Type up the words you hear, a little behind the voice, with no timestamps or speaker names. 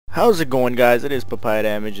How's it going, guys? It is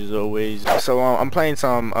PapayaDamage as always. So I'm playing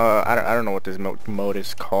some I don't know what this mode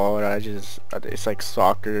is called. It's like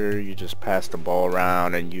soccer. You just pass the ball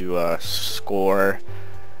around and you score.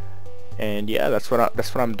 And yeah, that's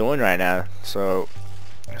what I'm doing right now. So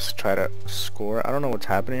let's try to score. I don't know what's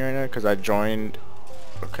happening right now because I joined.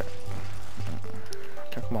 Okay,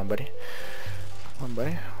 come on, buddy. Come on,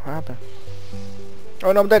 buddy. What happened?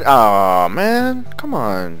 Oh no, I'm dead. Oh man, come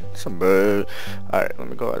on, some boo. All right, let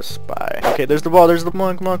me go as spy. Okay, there's the ball. There's the come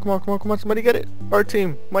on, come on, come on, come on, come on. Somebody get it. Our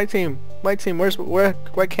team, my team, my team. Where?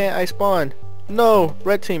 Why can't I spawn? No,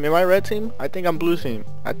 red team. Am I red team? I think I'm blue team.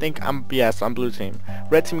 Yes, I'm blue team.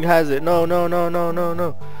 Red team has it. No, no, no, no, no,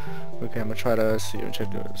 no. Okay, I'm gonna try to see and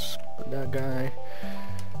check this. That guy.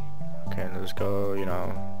 Okay, let's go. You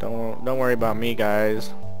know, don't worry about me,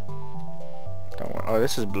 guys. Oh,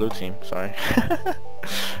 this is blue team. Sorry.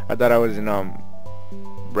 I thought I was in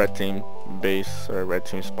red team base or red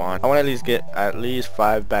team spawn. I want to at least get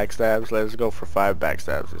 5 backstabs. Let's go for 5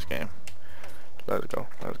 backstabs this game. Let's go.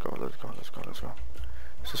 Let's go. Let's go. Let's go. Let's go.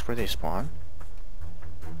 Is this where they spawn?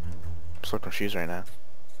 I'm so confused right now.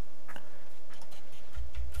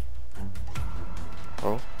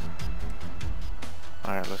 Oh.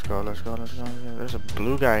 Alright, let's go. Let's go. Let's go. There's a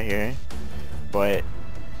blue guy here, but.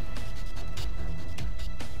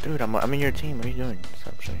 Dude, I'm in your team. What are you doing?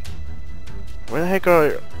 Stop saying. Where the heck are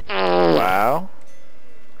you? Wow.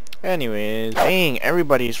 Anyways, dang,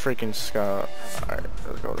 everybody's freaking scout. Alright,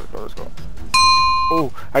 let's go, let's go, let's go.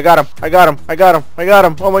 Oh, I got him, I got him, I got him, I got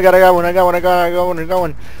him. Oh my god, I got one, I got one, I got one, I got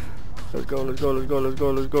one. Let's go, let's go, let's go, let's go,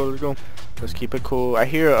 let's go, let's go. Let's keep it cool. I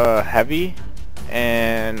hear heavy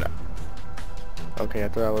and okay, I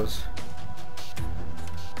thought I was.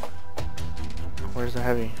 Where's the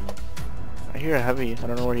heavy? I hear a heavy. I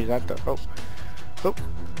don't know where he's at though. Oh. Oh.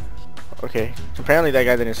 Okay. Apparently that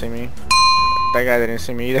guy didn't see me. That guy didn't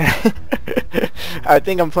see me either. I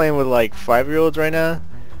think I'm playing with like 5-year-olds right now.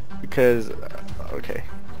 Because okay.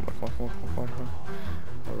 Come on, come on, come on, come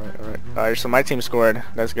on. Alright, alright. Alright, so my team scored.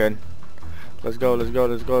 That's good. Let's go, let's go,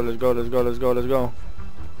 let's go, let's go, let's go, let's go, let's go.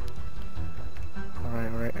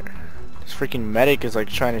 Alright, alright. This freaking medic is like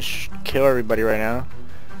trying to kill everybody right now.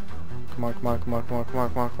 Come on, come on, come on, come on, come on,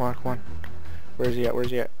 come on, come on, come on. Where's he at? Where's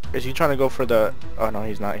he at? Is he trying to go for the... Oh no,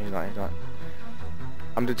 he's not, he's not, he's not.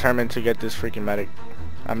 I'm determined to get this freaking medic.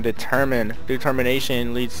 I'm determined.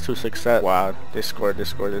 Determination leads to success. Wow, they scored, they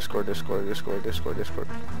scored, they scored, they scored, they scored, they scored, they scored.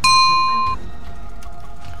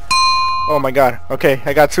 Oh my god. Okay,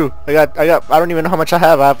 I got 2. I don't even know how much I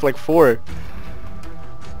have. I have like 4.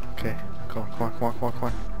 Okay, come on, come on, come on, come on,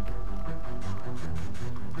 come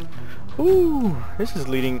on. Ooh, this is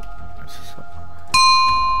leading...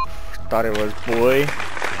 Thought it was, boy.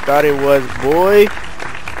 Thought it was, boy.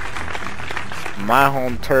 My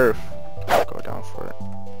home turf. Let's go down for it.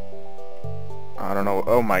 I don't know.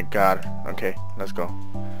 Oh my god. Okay, let's go.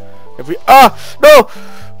 If we no!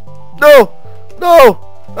 No! No!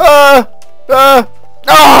 No!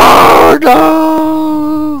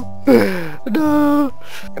 No!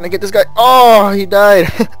 Can I get this guy? Oh, he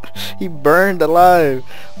died. He burned alive.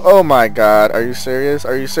 Oh my god. Are you serious?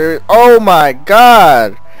 Are you serious? Oh my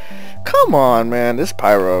god. Come on, man. This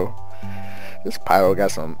Pyro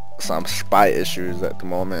got some spy issues at the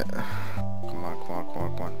moment. Come on, come on, come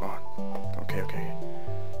on, come on, come on. Okay, okay.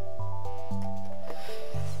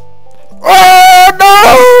 Oh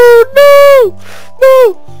no,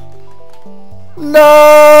 no,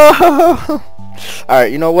 no! All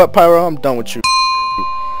right, you know what, Pyro? I'm done with you.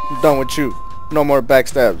 I'm done with you. No more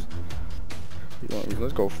backstabs.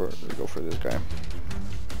 Let's go for this guy.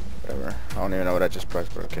 Whatever. I don't even know what I just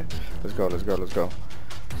pressed, but okay. Let's go, let's go, let's go.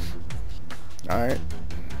 Alright.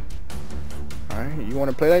 Alright, you want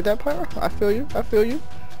to play like that, Pyro? I feel you, I feel you.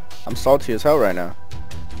 I'm salty as hell right now.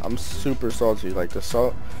 I'm super salty, like the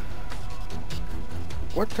salt.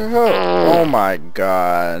 What the hell? Oh my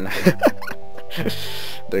god.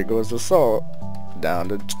 There goes the salt. Down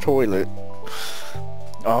the toilet.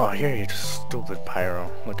 Oh, here you stupid Pyro.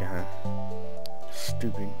 Look at him.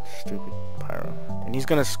 Stupid, stupid Pyro. And he's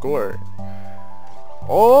gonna score.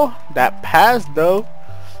 Oh, that pass though.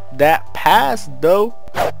 That pass though.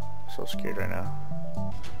 So scared right now.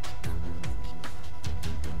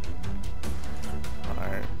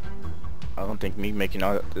 Alright. I don't think me making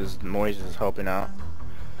all this noise is helping out.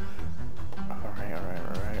 Alright,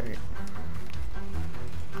 alright, alright.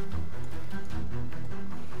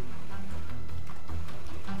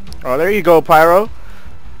 Oh, there you go, Pyro.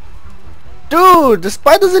 Dude, the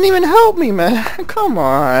spy doesn't even help me, man. Come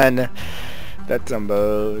on. That's some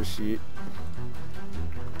bullshit.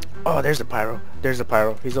 Oh, there's a Pyro. There's a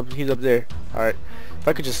Pyro. He's up there. Alright. If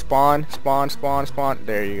I could just spawn.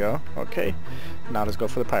 There you go. Okay. Now let's go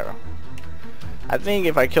for the Pyro. I think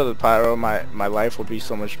if I kill the Pyro, my life will be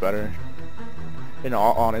so much better. In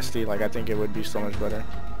all honesty, like I think it would be so much better.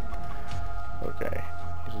 Okay.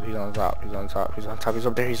 He's on top. He's on top. He's on top. He's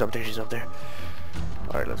up there. He's up there. He's up there.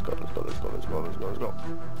 Alright, let's go. Let's go. Let's go. Let's go. Let's go. Let's go.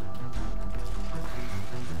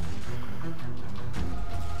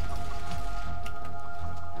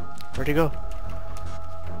 Where'd he go?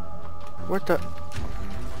 Where'd the...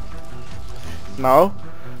 No.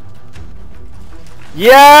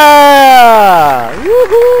 Yeah!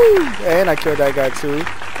 Woohoo! And I killed that guy too.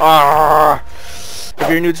 Ah! If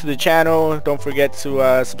you're new to the channel, don't forget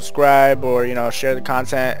to subscribe or, you know, share the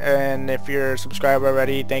content. And if you're subscribed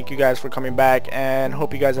already, thank you guys for coming back and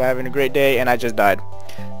hope you guys are having a great day. And I just died.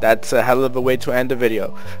 That's a hell of a way to end the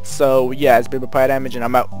video. So yeah, it's been PapayaDamage and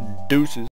I'm out. Deuces.